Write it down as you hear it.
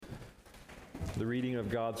The reading of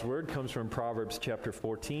God's Word comes from Proverbs chapter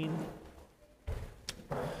 14.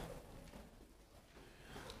 We'll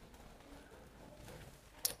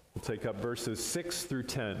take up verses 6 through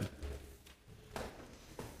 10.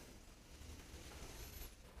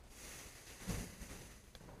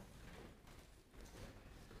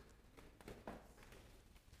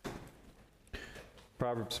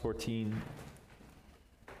 Proverbs 14,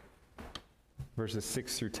 verses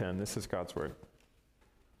 6 through 10. This is God's Word.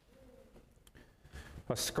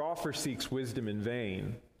 A scoffer seeks wisdom in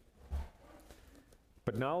vain,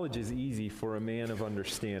 but knowledge is easy for a man of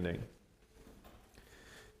understanding.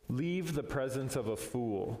 Leave the presence of a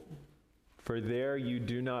fool, for there you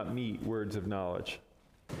do not meet words of knowledge.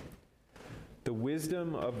 The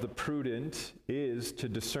wisdom of the prudent is to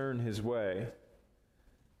discern his way,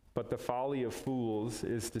 but the folly of fools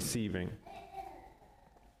is deceiving.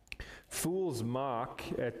 Fools mock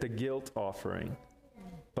at the guilt offering,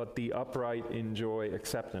 but the upright enjoy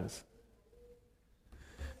acceptance.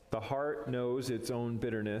 The heart knows its own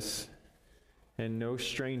bitterness, and no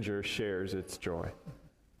stranger shares its joy.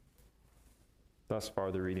 Thus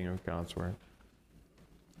far, the reading of God's Word.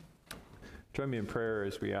 Join me in prayer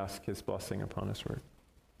as we ask His blessing upon His Word.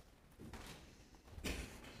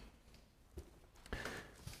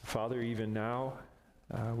 Father, even now,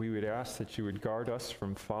 we would ask that you would guard us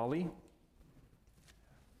from folly,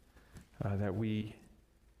 that we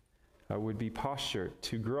would be postured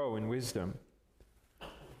to grow in wisdom.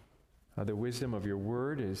 The wisdom of your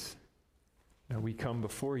word is we come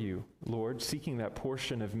before you, Lord, seeking that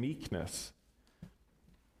portion of meekness,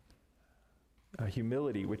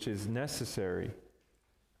 humility, which is necessary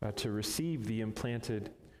to receive the implanted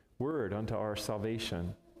word unto our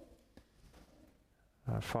salvation.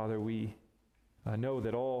 Father, we know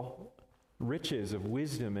that all riches of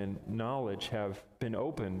wisdom and knowledge have been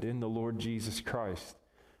opened in the Lord Jesus Christ.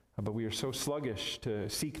 But we are so sluggish to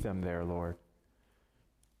seek them there, Lord.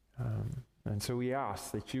 And so we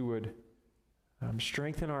ask that you would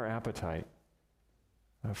strengthen our appetite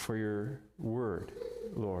for your word,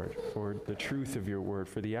 Lord, for the truth of your word,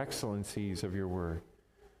 for the excellencies of your word.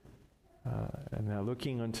 And now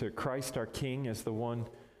looking unto Christ our King as the one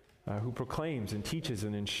who proclaims and teaches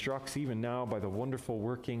and instructs even now by the wonderful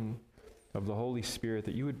working of the Holy Spirit,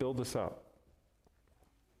 that you would build us up.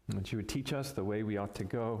 That you would teach us the way we ought to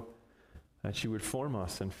go, that you would form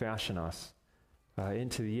us and fashion us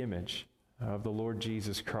into the image of the Lord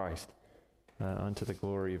Jesus Christ, unto the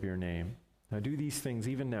glory of your name. Now do these things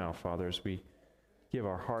even now, Father, as we give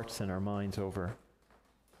our hearts and our minds over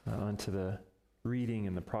unto the reading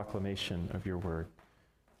and the proclamation of your word.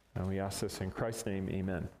 And we ask this in Christ's name,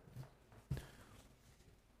 amen.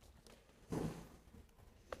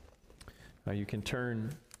 You can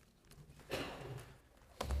turn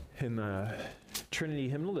in the Trinity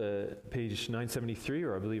hymnal to page 973,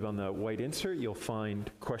 or I believe on the white insert, you'll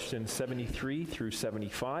find questions 73 through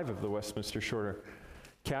 75 of the Westminster Shorter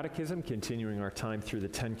Catechism, continuing our time through the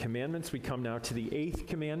 10 Commandments. We come now to the 8th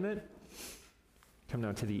commandment.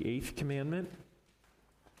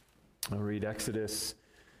 I'll read Exodus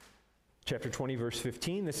chapter 20, verse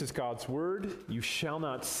 15. This is God's word. You shall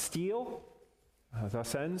not steal.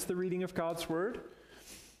 Thus ends the reading of God's word.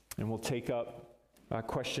 And we'll take up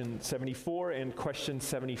question 74 and question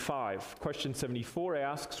 75. Question 74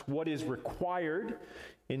 asks, what is required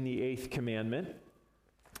in the 8th commandment?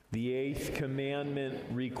 The 8th commandment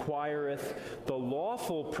requireth the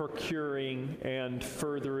lawful procuring and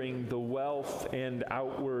furthering the wealth and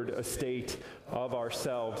outward estate of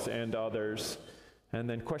ourselves and others. And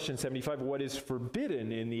then question 75, what is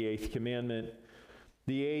forbidden in the 8th commandment?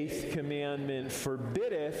 The 8th commandment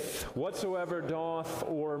forbiddeth whatsoever doth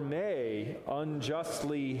or may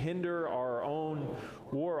unjustly hinder our own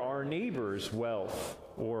or our neighbor's wealth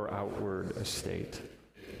or outward estate.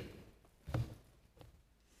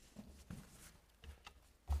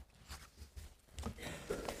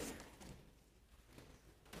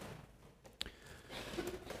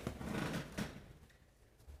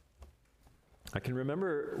 I can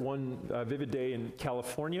remember one vivid day in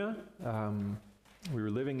California. We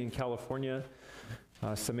were living in California.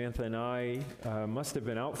 Samantha and I must have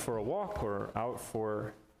been out for a walk or out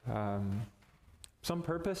for some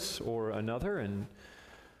purpose or another. And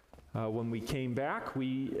when we came back,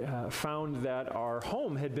 we found that our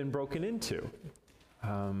home had been broken into.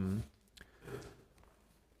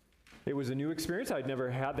 It was a new experience. I'd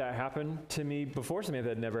never had that happen to me before. Samantha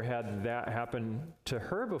had never had that happen to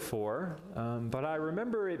her before. But I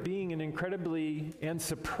remember it being an incredibly and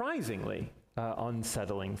surprisingly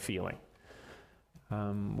unsettling feeling.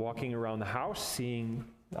 Walking around the house, seeing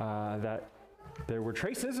that there were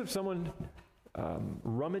traces of someone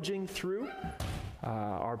rummaging through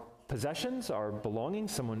our possessions, our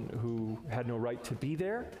belongings, someone who had no right to be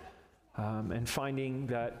there, and finding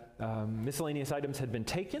that miscellaneous items had been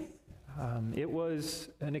taken. It was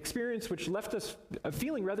an experience which left us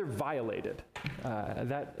feeling rather violated.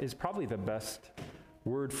 That is probably the best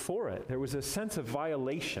word for it. There was a sense of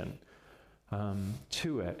violation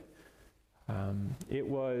to it. It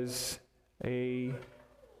was an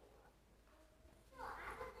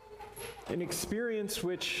experience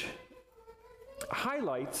which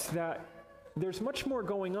highlights that there's much more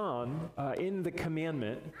going on in the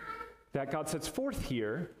commandment that God sets forth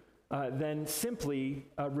here than simply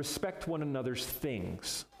respect one another's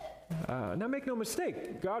things. Now make no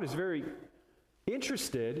mistake, God is very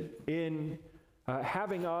interested in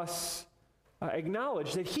having us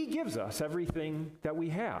acknowledge that he gives us everything that we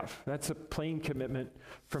have. That's a plain commitment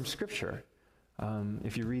from Scripture.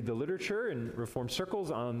 If you read the literature in Reformed circles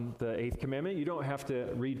on the Eighth Commandment, you don't have to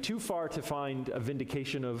read too far to find a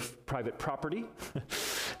vindication of private property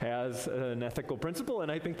as an ethical principle,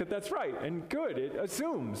 and I think that that's right and good. It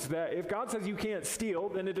assumes that if God says you can't steal,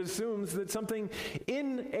 then it assumes that something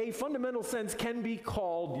in a fundamental sense can be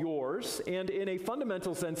called yours, and in a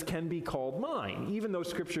fundamental sense can be called mine, even though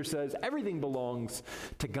Scripture says everything belongs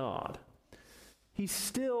to God. He's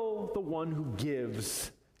still the one who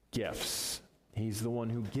gives gifts. He's the one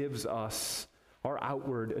who gives us our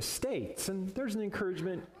outward estates. And there's an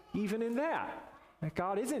encouragement even in that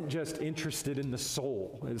God isn't just interested in the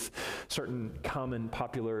soul, as certain common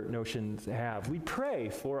popular notions have. We pray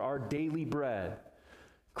for our daily bread.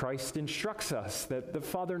 Christ instructs us that the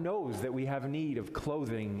Father knows that we have need of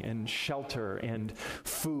clothing and shelter and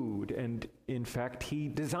food. And in fact, he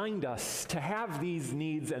designed us to have these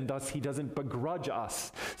needs, and thus he doesn't begrudge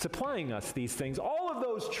us supplying us these things. All of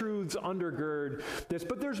those truths undergird this,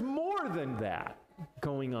 but there's more than that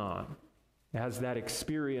going on, as that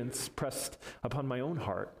experience pressed upon my own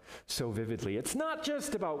heart so vividly. It's not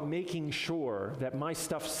just about making sure that my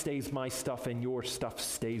stuff stays my stuff and your stuff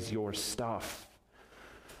stays your stuff.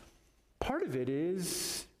 Part of it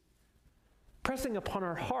is pressing upon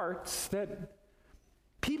our hearts that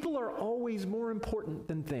people are always more important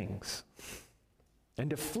than things.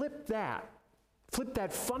 And to flip that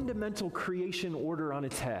fundamental creation order on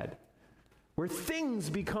its head, where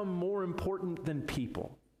things become more important than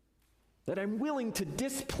people. That I'm willing to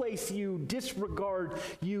displace you, disregard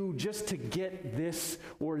you just to get this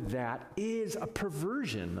or that, is a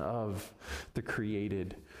perversion of the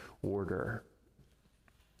created order.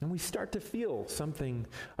 And we start to feel something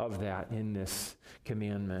of that in this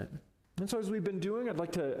commandment. And so as we've been doing, I'd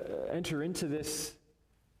like to enter into this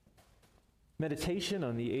meditation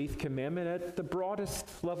on the Eighth Commandment at the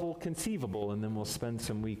broadest level conceivable, and then we'll spend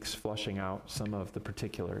some weeks fleshing out some of the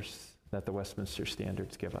particulars that the Westminster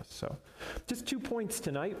Standards give us. So just 2 points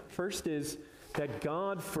tonight. First is that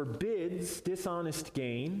God forbids dishonest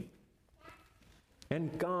gain,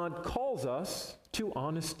 and God calls us to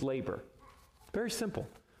honest labor. Very simple.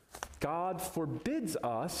 God forbids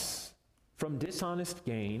us from dishonest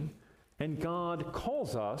gain, and God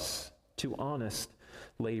calls us to honest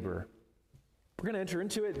labor. We're going to enter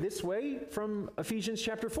into it this way from Ephesians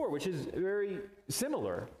chapter 4, which is very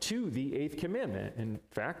similar to the Eighth Commandment. In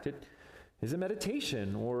fact, it is a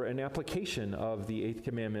meditation or an application of the Eighth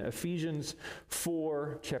Commandment. Ephesians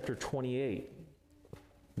 4, chapter 28.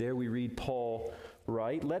 There we read Paul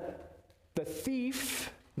write, "Let the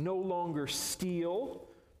thief no longer steal,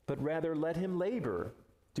 but rather let him labor,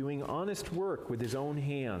 doing honest work with his own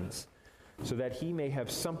hands, so that he may have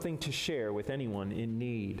something to share with anyone in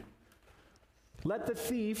need." Let the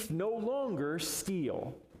thief no longer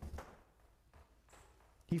steal.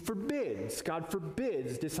 God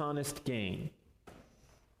forbids dishonest gain.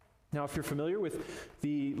 Now, if you're familiar with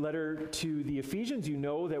the letter to the Ephesians, you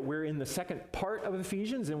know that we're in the second part of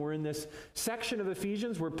Ephesians, and we're in this section of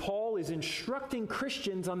Ephesians where Paul is instructing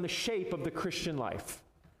Christians on the shape of the Christian life.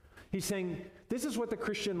 He's saying, this is what the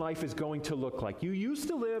Christian life is going to look like. You used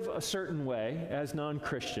to live a certain way as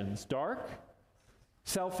non-Christians. Dark,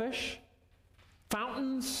 selfish,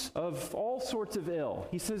 fountains of all sorts of ill.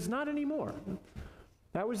 He says, not anymore.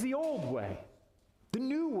 That was the old way. The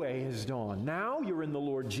new way has dawned. Now you're in the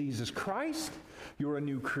Lord Jesus Christ. You're a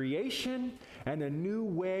new creation, and a new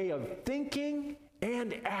way of thinking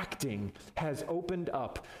and acting has opened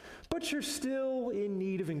up. But you're still in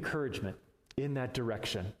need of encouragement in that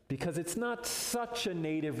direction, because it's not such a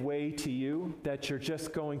native way to you that you're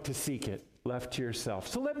just going to seek it left to yourself.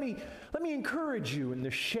 So let me encourage you in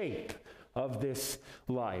the shape of this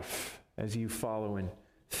life as you follow in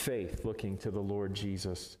faith, looking to the Lord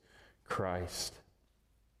Jesus Christ.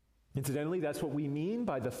 Incidentally, that's what we mean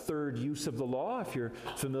by the third use of the law. If you're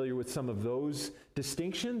familiar with some of those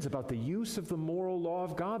distinctions about the use of the moral law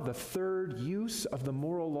of God, the third use of the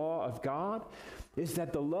moral law of God is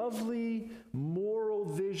that the lovely moral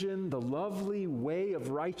vision, the lovely way of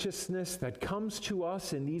righteousness that comes to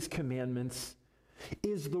us in these commandments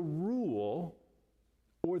is the rule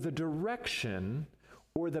or the direction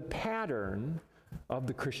or the pattern of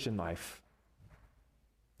the Christian life.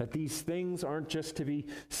 That these things aren't just to be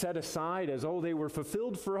set aside as, oh, they were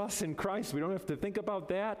fulfilled for us in Christ. We don't have to think about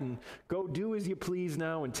that and go do as you please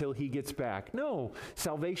now until he gets back. No,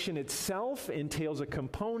 salvation itself entails a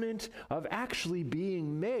component of actually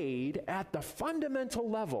being made at the fundamental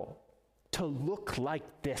level to look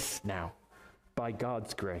like this now by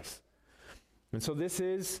God's grace. And so this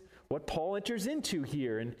is what Paul enters into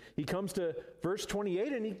here. And he comes to verse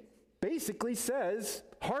 28 and he basically says,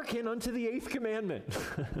 hearken unto the eighth commandment.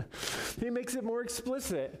 He makes it more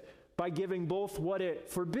explicit by giving both what it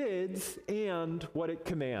forbids and what it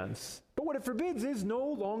commands. But what it forbids is no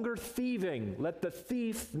longer thieving. Let the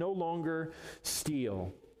thief no longer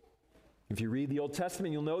steal. If you read the Old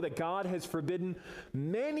Testament, you'll know that God has forbidden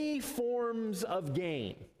many forms of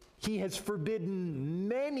gain. He has forbidden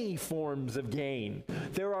many forms of gain.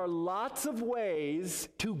 There are lots of ways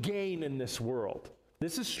to gain in this world.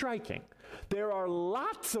 This is striking. There are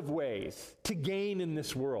lots of ways to gain in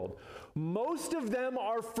this world. Most of them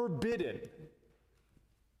are forbidden.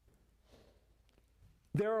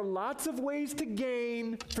 There are lots of ways to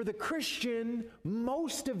gain for the Christian.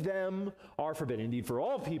 Most of them are forbidden. Indeed, for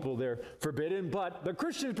all people, they're forbidden, but the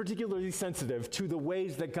Christian is particularly sensitive to the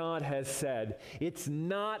ways that God has said it's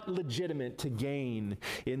not legitimate to gain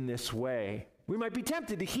in this way. We might be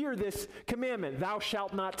tempted to hear this commandment, thou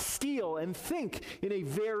shalt not steal, and think in a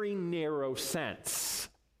very narrow sense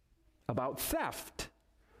about theft.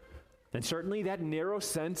 And certainly that narrow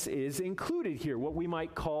sense is included here, what we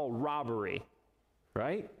might call robbery,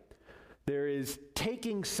 right? There is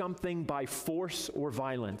taking something by force or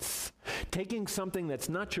violence. Taking something that's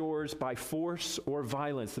not yours by force or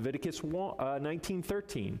violence. Leviticus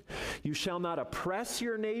 19:13. You shall not oppress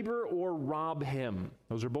your neighbor or rob him.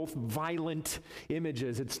 Those are both violent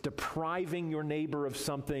images. It's depriving your neighbor of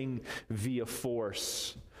something via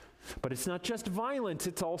force. But it's not just violence,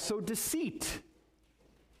 it's also deceit.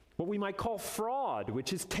 What we might call fraud,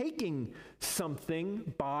 which is taking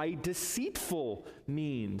something by deceitful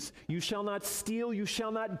means. You shall not steal, you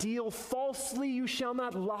shall not deal falsely, you shall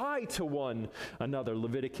not lie to one another.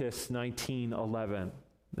 Leviticus 19:11.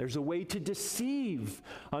 There's a way to deceive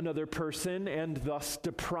another person and thus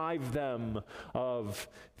deprive them of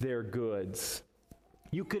their goods.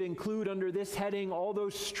 You could include under this heading all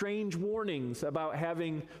those strange warnings about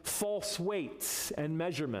having false weights and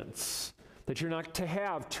measurements. That you're not to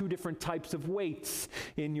have two different types of weights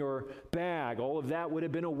in your bag. All of that would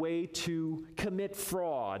have been a way to commit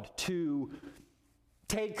fraud, to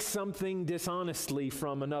take something dishonestly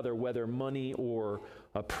from another, whether money or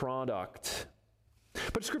a product.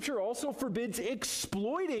 But Scripture also forbids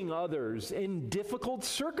exploiting others in difficult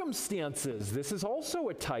circumstances. This is also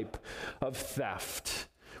a type of theft.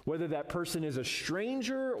 Whether that person is a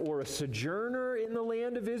stranger or a sojourner in the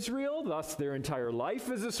land of Israel, thus their entire life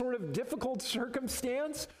is a sort of difficult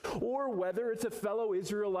circumstance, or whether it's a fellow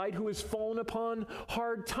Israelite who has fallen upon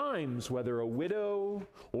hard times, whether a widow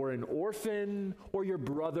or an orphan or your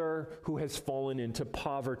brother who has fallen into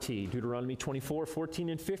poverty. Deuteronomy 24:14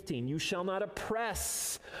 and 15. You shall not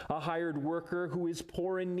oppress a hired worker who is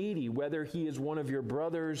poor and needy, whether he is one of your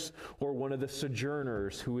brothers or one of the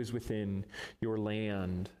sojourners who is within your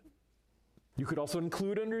land. You could also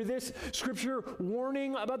include under this Scripture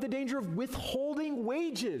warning about the danger of withholding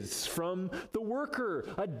wages from the worker.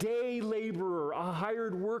 A day laborer, a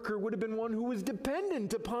hired worker, would have been one who was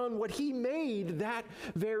dependent upon what he made that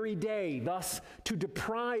very day. Thus, to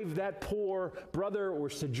deprive that poor brother or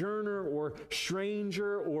sojourner or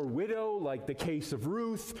stranger or widow, like the case of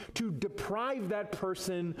Ruth, to deprive that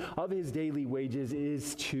person of his daily wages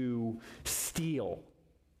is to steal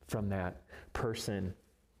from that person.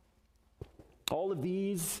 All of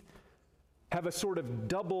these have a sort of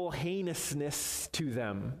double heinousness to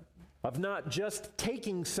them, of not just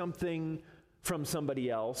taking something from somebody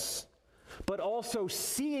else, but also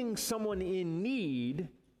seeing someone in need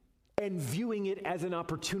and viewing it as an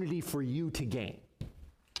opportunity for you to gain.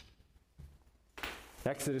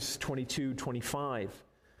 Exodus 22:25.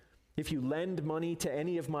 If you lend money to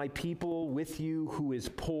any of my people with you who is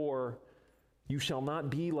poor, you shall not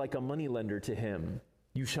be like a moneylender to him.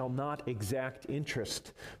 You shall not exact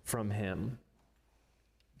interest from him.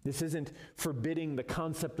 This isn't forbidding the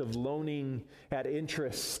concept of loaning at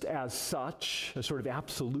interest as such, a sort of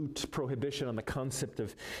absolute prohibition on the concept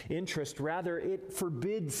of interest. Rather, it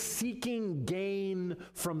forbids seeking gain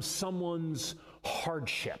from someone's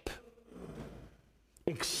hardship,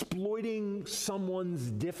 exploiting someone's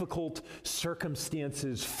difficult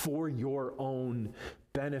circumstances for your own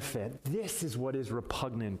benefit. This is what is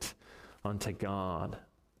repugnant unto God.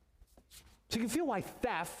 So you can feel why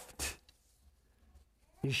theft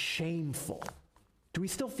is shameful. Do we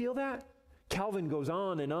still feel that? Calvin goes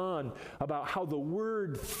on and on about how the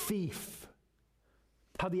word thief,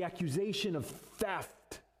 how the accusation of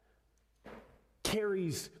theft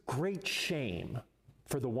carries great shame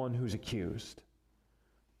for the one who's accused.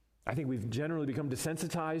 I think we've generally become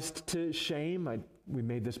desensitized to shame. We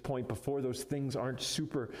made this point before. Those things aren't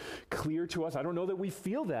super clear to us. I don't know that we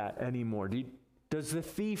feel that anymore. Does the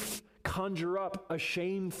thief conjure up a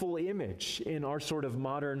shameful image in our sort of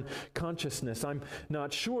modern consciousness? I'm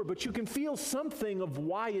not sure, but you can feel something of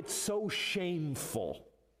why it's so shameful,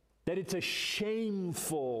 that it's a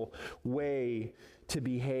shameful way to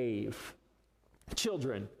behave.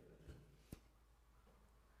 Children,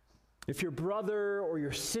 if your brother or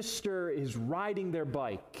your sister is riding their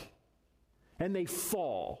bike and they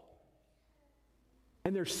fall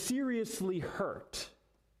and they're seriously hurt,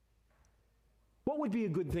 what would be a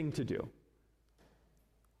good thing to do?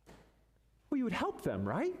 Well, you would help them,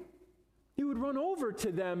 right? You would run over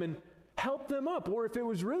to them and help them up. Or if it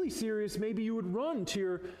was really serious, maybe you would run to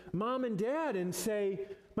your mom and dad and say,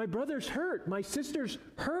 my brother's hurt, my sister's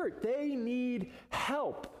hurt, they need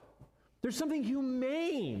help. There's something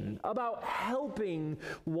humane about helping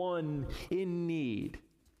one in need.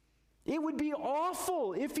 It would be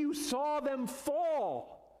awful if you saw them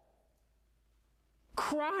fall,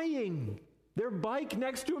 crying, their bike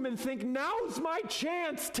next to them, and think, now's my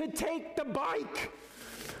chance to take the bike.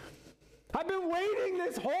 I've been waiting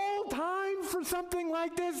this whole time for something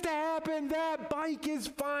like this to happen. That bike is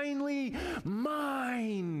finally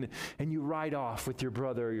mine. And you ride off with your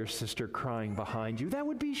brother or your sister crying behind you. That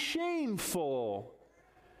would be shameful.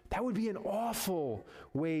 That would be an awful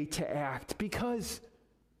way to act, because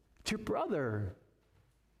it's your brother,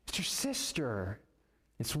 it's your sister.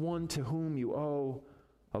 It's one to whom you owe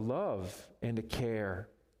a love and a care.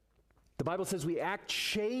 The Bible says we act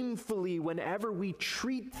shamefully whenever we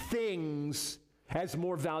treat things as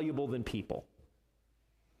more valuable than people.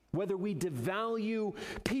 Whether we devalue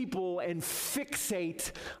people and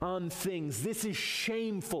fixate on things, this is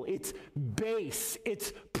shameful. It's base.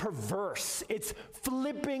 It's perverse. It's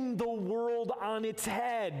flipping the world on its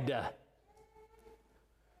head.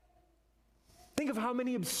 Think of how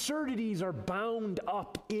many absurdities are bound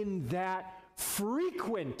up in that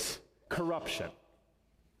frequent corruption.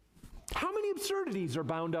 How many absurdities are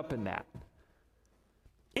bound up in that?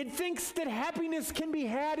 It thinks that happiness can be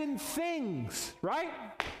had in things, right?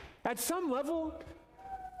 At some level.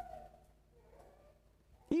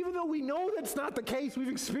 Even though we know that's not the case, we've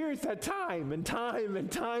experienced that time and time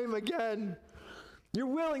and time again. You're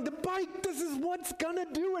willing, the bike, this is what's gonna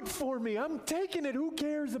do it for me. I'm taking it. Who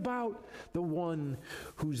cares about the one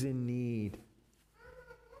who's in need?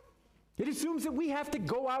 It assumes that we have to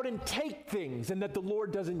go out and take things and that the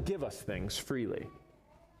Lord doesn't give us things freely.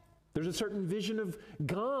 There's a certain vision of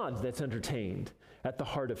God that's entertained at the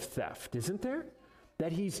heart of theft, isn't there?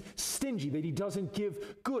 That he's stingy, that he doesn't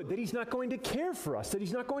give good, that he's not going to care for us, that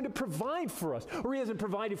he's not going to provide for us, or he hasn't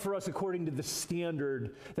provided for us according to the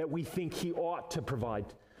standard that we think he ought to provide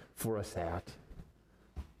for us at.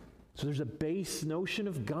 So there's a base notion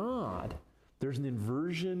of God. There's an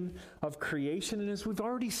inversion of creation, and as we've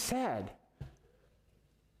already said,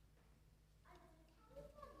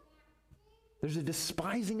 there's a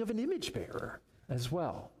despising of an image bearer as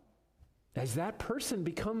well, as that person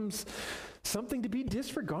becomes something to be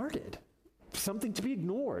disregarded, something to be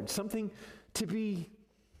ignored, something to be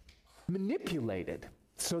manipulated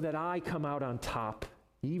so that I come out on top,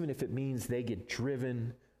 even if it means they get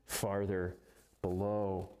driven farther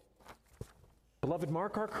below. Beloved,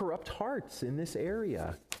 mark our corrupt hearts in this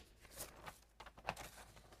area.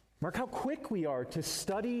 Mark how quick we are to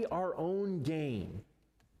study our own gain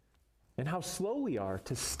and how slow we are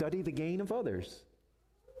to study the gain of others.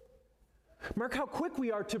 Mark how quick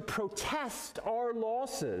we are to protest our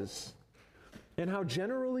losses and how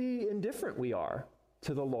generally indifferent we are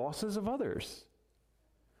to the losses of others.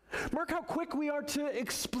 Mark how quick we are to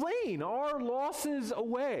explain our losses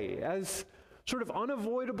away as sort of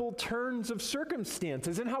unavoidable turns of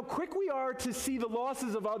circumstances, and how quick we are to see the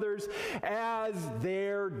losses of others as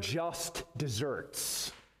their just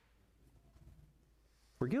deserts.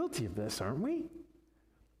 We're guilty of this, aren't we?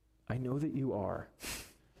 I know that you are.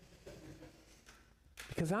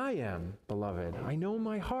 Because I am, beloved. I know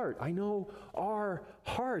my heart. I know our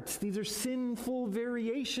hearts. These are sinful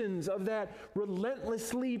variations of that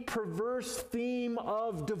relentlessly perverse theme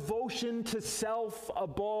of devotion to self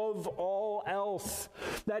above all else.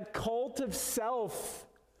 That cult of self,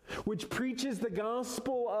 which preaches the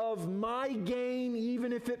gospel of my gain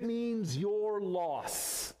even if it means your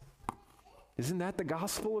loss. Isn't that the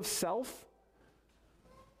gospel of self?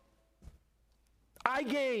 I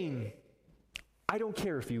gain. I don't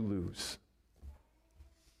care if you lose.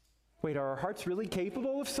 Wait, are our hearts really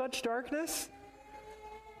capable of such darkness?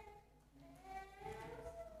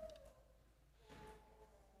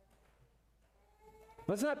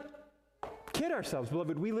 Let's not kid ourselves,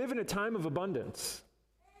 beloved. We live in a time of abundance.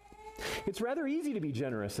 It's rather easy to be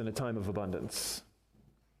generous in a time of abundance.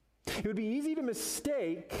 It would be easy to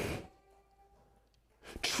mistake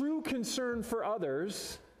true concern for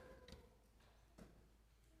others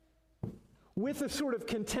with a sort of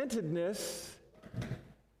contentedness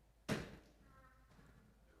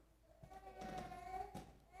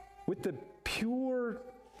with the pure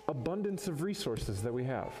abundance of resources that we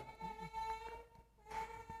have.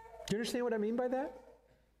 Do you understand what I mean by that?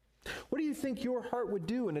 What do you think your heart would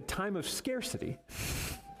do in a time of scarcity?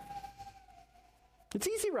 It's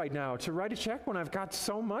easy right now to write a check when I've got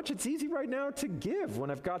so much. It's easy right now to give when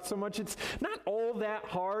I've got so much. It's not all that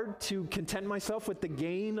hard to content myself with the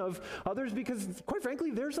gain of others because, quite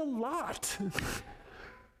frankly, there's a lot.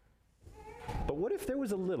 But what if there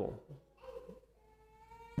was a little?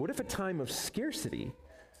 What if a time of scarcity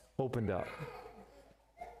opened up?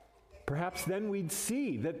 Perhaps then we'd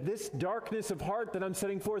see that this darkness of heart that I'm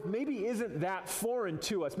setting forth maybe isn't that foreign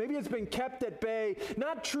to us. Maybe it's been kept at bay,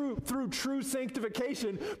 not through true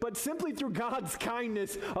sanctification, but simply through God's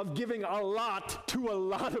kindness of giving a lot to a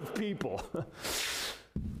lot of people.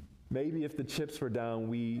 Maybe if the chips were down,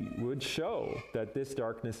 we would show that this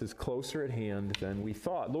darkness is closer at hand than we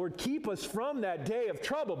thought. Lord, keep us from that day of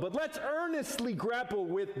trouble, but let's earnestly grapple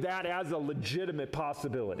with that as a legitimate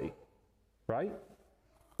possibility, right?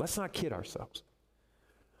 Let's not kid ourselves.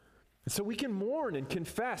 And so we can mourn and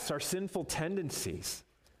confess our sinful tendencies.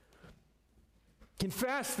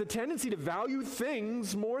 Confess the tendency to value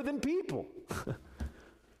things more than people.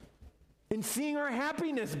 In seeing our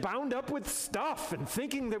happiness bound up with stuff and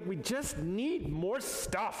thinking that we just need more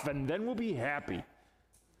stuff and then we'll be happy.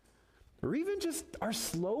 Or even just our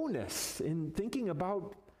slowness in thinking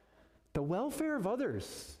about the welfare of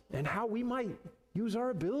others and how we might use our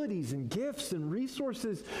abilities and gifts and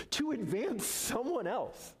resources to advance someone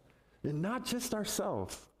else and not just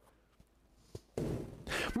ourselves.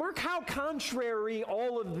 Mark how contrary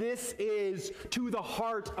all of this is to the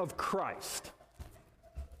heart of Christ.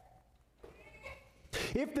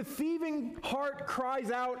 If the thieving heart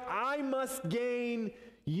cries out, I must gain,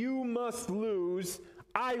 you must lose,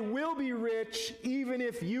 I will be rich even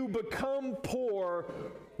if you become poor,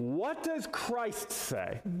 what does Christ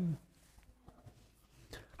say?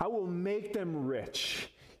 I will make them rich,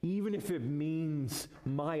 even if it means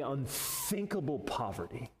my unthinkable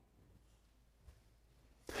poverty.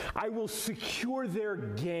 I will secure their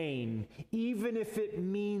gain, even if it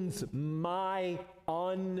means my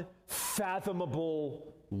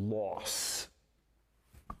unfathomable loss.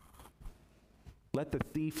 Let the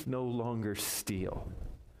thief no longer steal.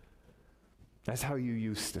 That's how you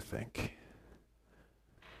used to think.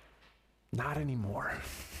 Not anymore.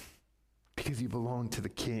 Because you belong to the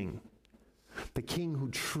King who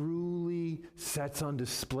truly sets on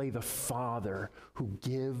display the Father who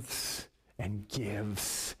gives and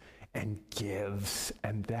gives and gives,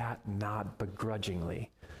 and that not begrudgingly,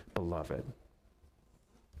 beloved.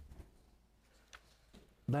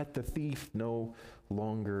 Let the thief no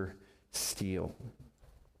longer steal.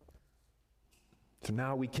 So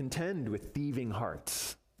now we contend with thieving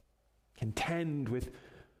hearts, contend with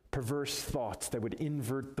perverse thoughts that would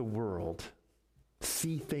invert the world,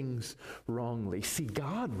 see things wrongly, see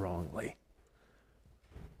God wrongly.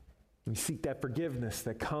 We seek that forgiveness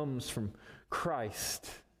that comes from Christ.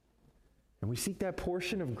 And we seek that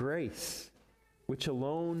portion of grace which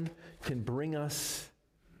alone can bring us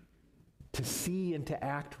to see and to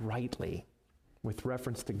act rightly with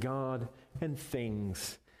reference to God and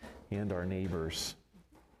things and our neighbors.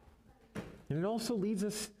 And it also leads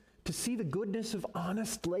us to see the goodness of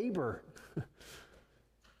honest labor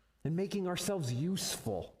and making ourselves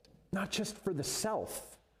useful, not just for the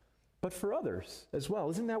self, but for others as well.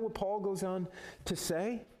 Isn't that what Paul goes on to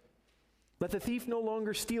say? Let the thief no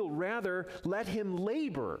longer steal, rather let him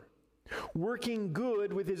labor, working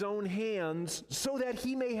good with his own hands so that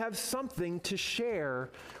he may have something to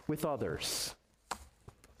share with others.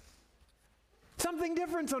 Something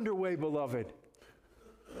different's underway, beloved.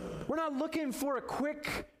 We're not looking for a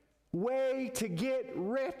quick way to get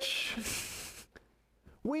rich.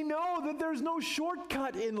 We know that there's no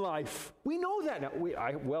shortcut in life. We know that now.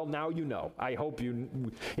 Well, now you know. I hope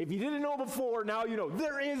you, if you didn't know before, now you know.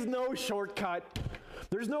 There is no shortcut.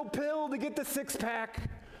 There's no pill to get the six-pack.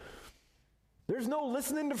 There's no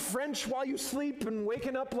listening to French while you sleep and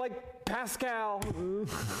waking up like Pascal.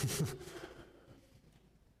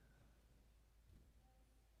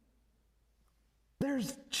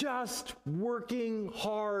 There's just working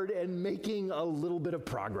hard and making a little bit of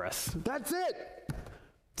progress. That's it.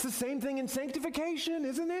 It's the same thing in sanctification,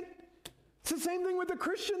 isn't it? It's the same thing with the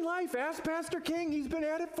Christian life. Ask Pastor King. He's been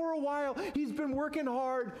at it for a while. He's been working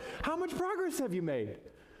hard. How much progress have you made?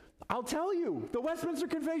 I'll tell you, the Westminster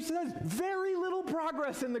Confession says very little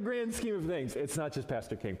progress in the grand scheme of things. It's not just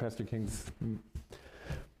Pastor King. Pastor King's...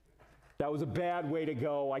 That was a bad way to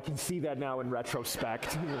go. I can see that now in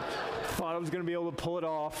retrospect. Thought I was going to be able to pull it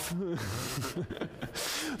off.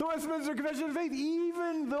 The Westminster Confession of Faith,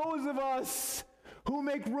 even those of us who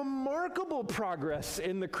make remarkable progress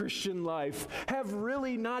in the Christian life have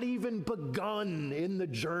really not even begun in the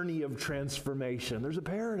journey of transformation. There's a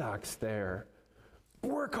paradox there.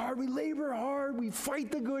 Work hard, we labor hard, we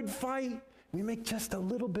fight the good fight. We make just a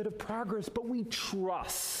little bit of progress, but we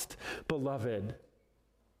trust, beloved.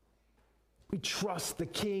 We trust the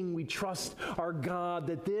King, we trust our God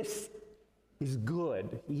that this is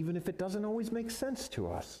good, even if it doesn't always make sense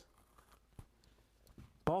to us.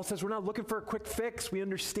 Paul says we're not looking for a quick fix. We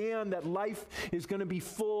understand that life is going to be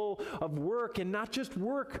full of work, and not just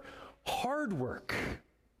work, hard work.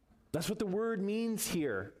 That's what the word means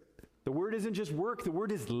here. The word isn't just work, the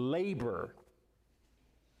word is labor.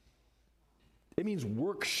 It means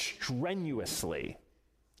work strenuously,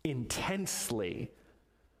 intensely.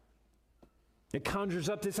 It conjures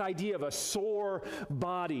up this idea of a sore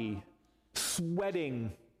body,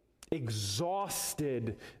 sweating,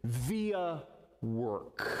 exhausted via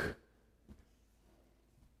work.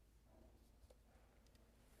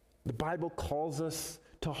 The Bible calls us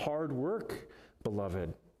to hard work,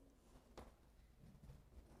 beloved.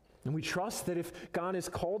 And we trust that if God has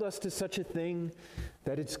called us to such a thing,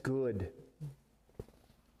 that it's good.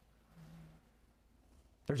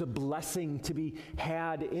 There's a blessing to be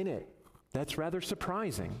had in it. That's rather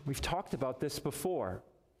surprising. We've talked about this before.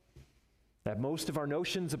 That most of our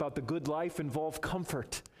notions about the good life involve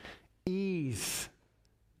comfort, ease,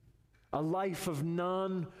 a life of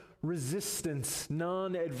non-resistance,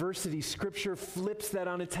 non-adversity. Scripture flips that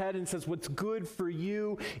on its head and says what's good for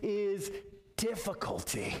you is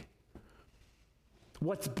difficulty.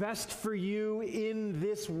 What's best for you in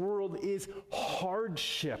this world is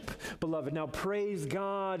hardship, beloved. Now, praise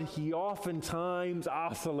God, He oftentimes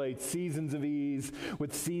oscillates seasons of ease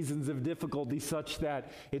with seasons of difficulty such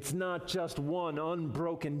that it's not just one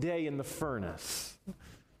unbroken day in the furnace.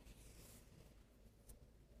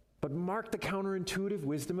 But mark the counterintuitive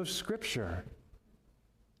wisdom of Scripture.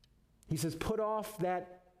 He says, put off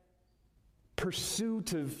that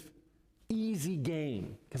pursuit of easy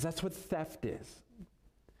gain, because that's what theft is.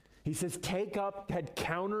 He says, take up that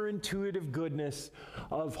counterintuitive goodness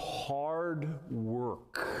of hard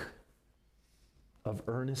work, of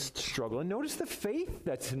earnest struggle. And notice the faith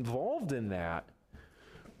that's involved in that.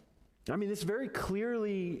 I mean, this very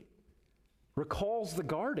clearly recalls the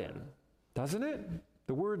garden, doesn't it?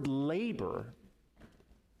 The word labor.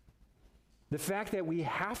 The fact that we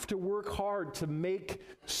have to work hard to make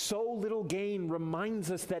so little gain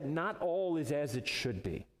reminds us that not all is as it should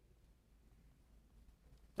be.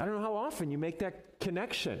 I don't know how often you make that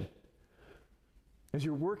connection. As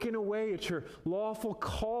you're working away at your lawful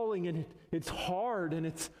calling, and it's hard, and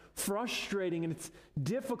it's frustrating, and it's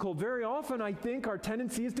difficult. Very often, I think, our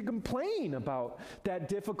tendency is to complain about that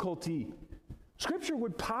difficulty. Scripture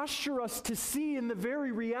would posture us to see in the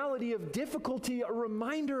very reality of difficulty a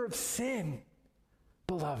reminder of sin,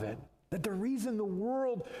 beloved. That the reason the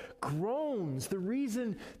world groans, the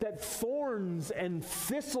reason that thorns and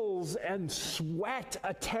thistles and sweat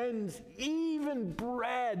attends even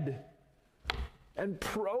bread and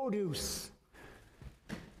produce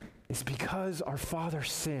is because our Father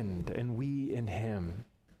sinned and we in Him.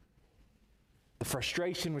 The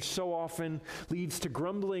frustration which so often leads to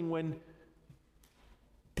grumbling when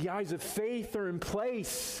the eyes of faith are in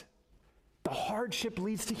place, the hardship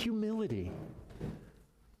leads to humility.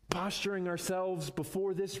 Posturing ourselves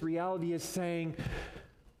before this reality is saying,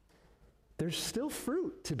 there's still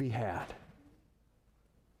fruit to be had.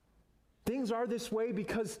 Things are this way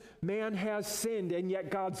because man has sinned, and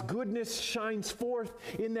yet God's goodness shines forth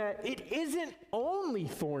in that it isn't only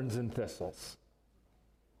thorns and thistles.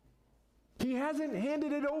 He hasn't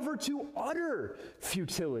handed it over to utter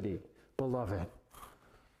futility, beloved.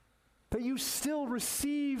 That you still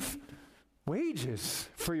receive wages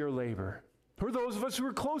for your labor. Or those of us who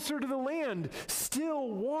are closer to the land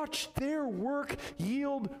still watch their work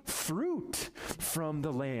yield fruit from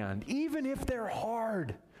the land, even if they're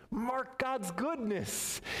hard. Mark God's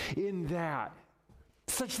goodness in that,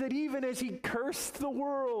 such that even as he cursed the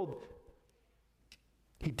world,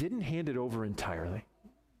 he didn't hand it over entirely.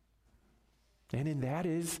 And in that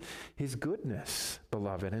is his goodness,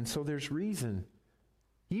 beloved. And so there's reason,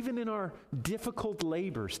 even in our difficult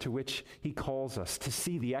labors to which he calls us, to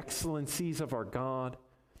see the excellencies of our God,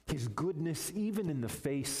 his goodness even in the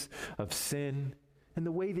face of sin, and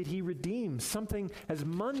the way that he redeems something as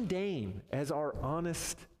mundane as our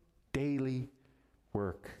honest daily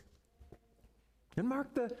work. And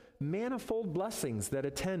mark the manifold blessings that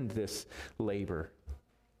attend this labor.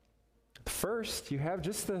 First, you have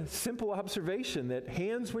just the simple observation that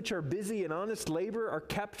hands which are busy in honest labor are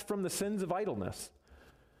kept from the sins of idleness.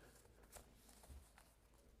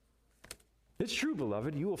 It's true,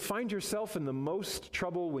 beloved, you will find yourself in the most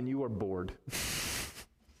trouble when you are bored.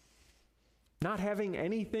 Not having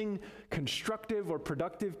anything constructive or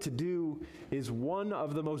productive to do is one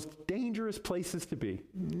of the most dangerous places to be.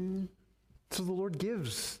 So the Lord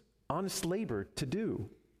gives honest labor to do,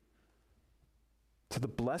 to the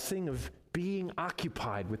blessing of being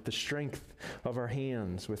occupied with the strength of our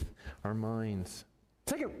hands, with our minds.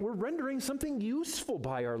 Second, we're rendering something useful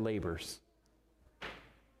by our labors.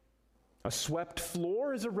 A swept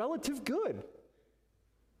floor is a relative good.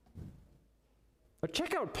 A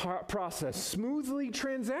checkout process smoothly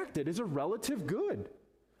transacted is a relative good.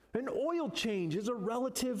 An oil change is a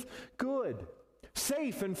relative good.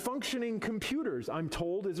 Safe and functioning computers, I'm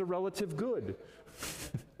told, is a relative good.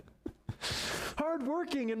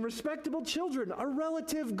 Hardworking and respectable children, a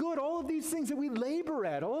relative good. All of these things that we labor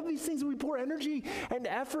at, all of these things that we pour energy and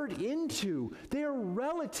effort into, they are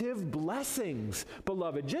relative blessings,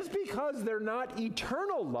 beloved. Just because they're not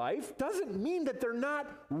eternal life doesn't mean that they're not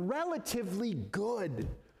relatively good.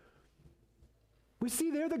 We see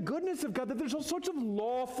there the goodness of God, that there's all sorts of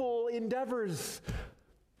lawful endeavors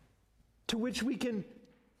to which we can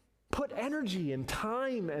put energy and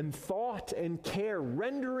time and thought and care,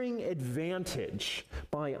 rendering advantage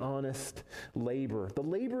by honest labor. The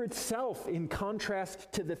labor itself, in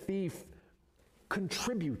contrast to the thief,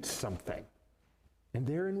 contributes something. And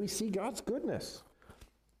therein we see God's goodness.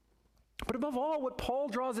 But above all, what Paul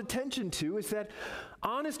draws attention to is that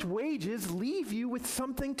honest wages leave you with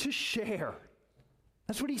something to share.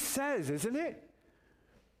 That's what he says, isn't it?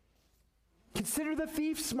 Consider the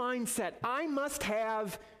thief's mindset. I must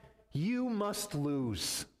have, you must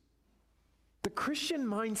lose. The Christian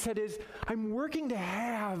mindset is, I'm working to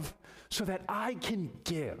have so that I can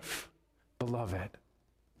give, beloved.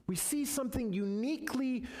 We see something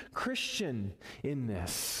uniquely Christian in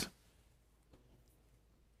this.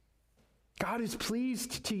 God is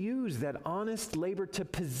pleased to use that honest labor to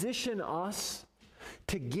position us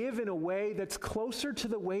to give in a way that's closer to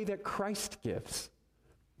the way that Christ gives.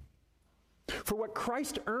 For what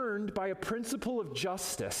Christ earned by a principle of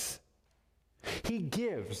justice, he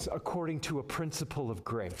gives according to a principle of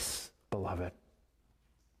grace, beloved.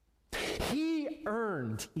 He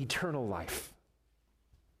earned eternal life.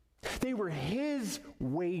 They were his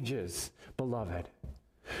wages, beloved.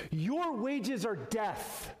 Your wages are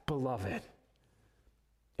death, beloved.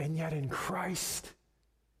 And yet in Christ,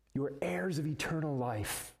 you are heirs of eternal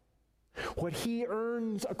life. What he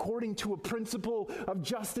earns according to a principle of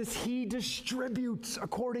justice, he distributes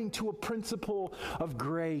according to a principle of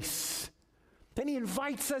grace. And he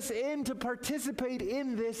invites us in to participate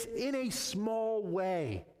in this in a small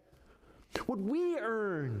way. What we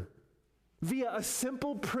earn via a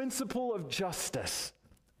simple principle of justice,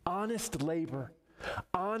 honest labor,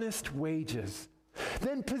 honest wages,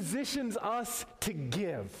 then positions us to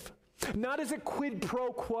give, not as a quid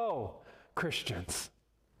pro quo, Christians,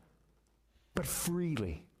 but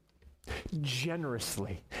freely,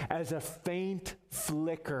 generously, as a faint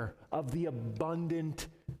flicker of the abundant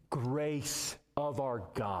grace of our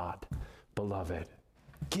God, beloved,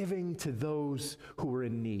 giving to those who are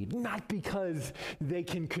in need, not because they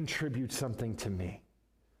can contribute something to me,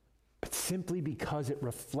 but simply because it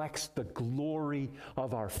reflects the glory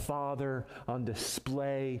of our Father on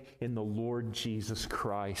display in the Lord Jesus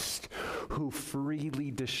Christ, who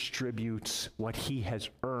freely distributes what he has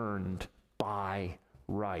earned by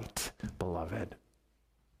right, beloved.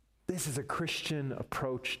 This is a Christian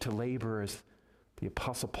approach to labor as the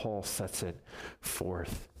Apostle Paul sets it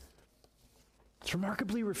forth. It's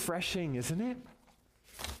remarkably refreshing, isn't it?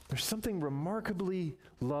 There's something remarkably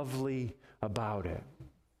lovely about it.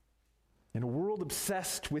 In a world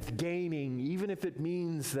obsessed with gaining, even if it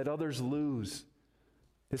means that others lose,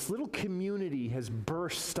 this little community has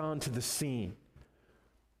burst onto the scene,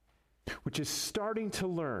 which is starting to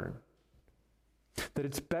learn that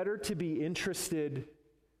it's better to be interested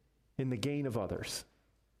in the gain of others,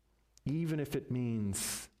 even if it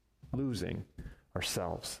means losing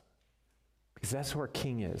ourselves. Because that's who our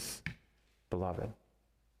King is, beloved.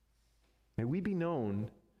 May we be known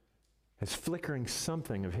as flickering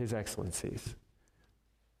something of his excellencies,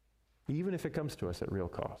 even if it comes to us at real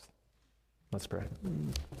cost. Let's pray.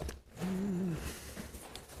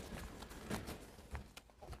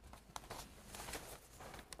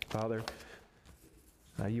 Father,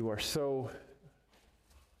 you are so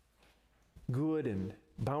good and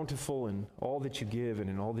bountiful in all that you give and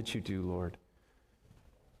in all that you do, Lord.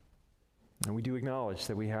 And we do acknowledge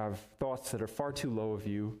that we have thoughts that are far too low of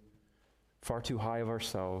you, far too high of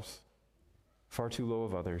ourselves, far too low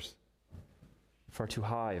of others, far too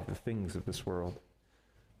high of the things of this world.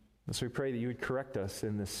 And so we pray that you would correct us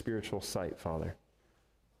in this spiritual sight, Father,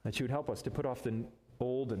 that you would help us to put off the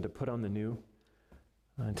old and to put on the new,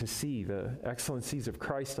 and to see the excellencies of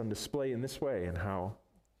Christ on display in this way and how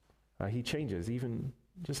he changes even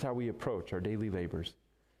just how we approach our daily labors,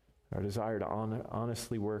 our desire to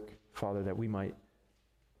honestly work, Father, that we might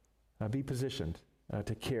be positioned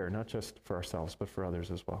to care not just for ourselves but for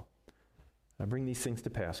others as well. Bring these things to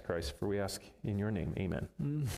pass, Christ, for we ask in your name. Amen.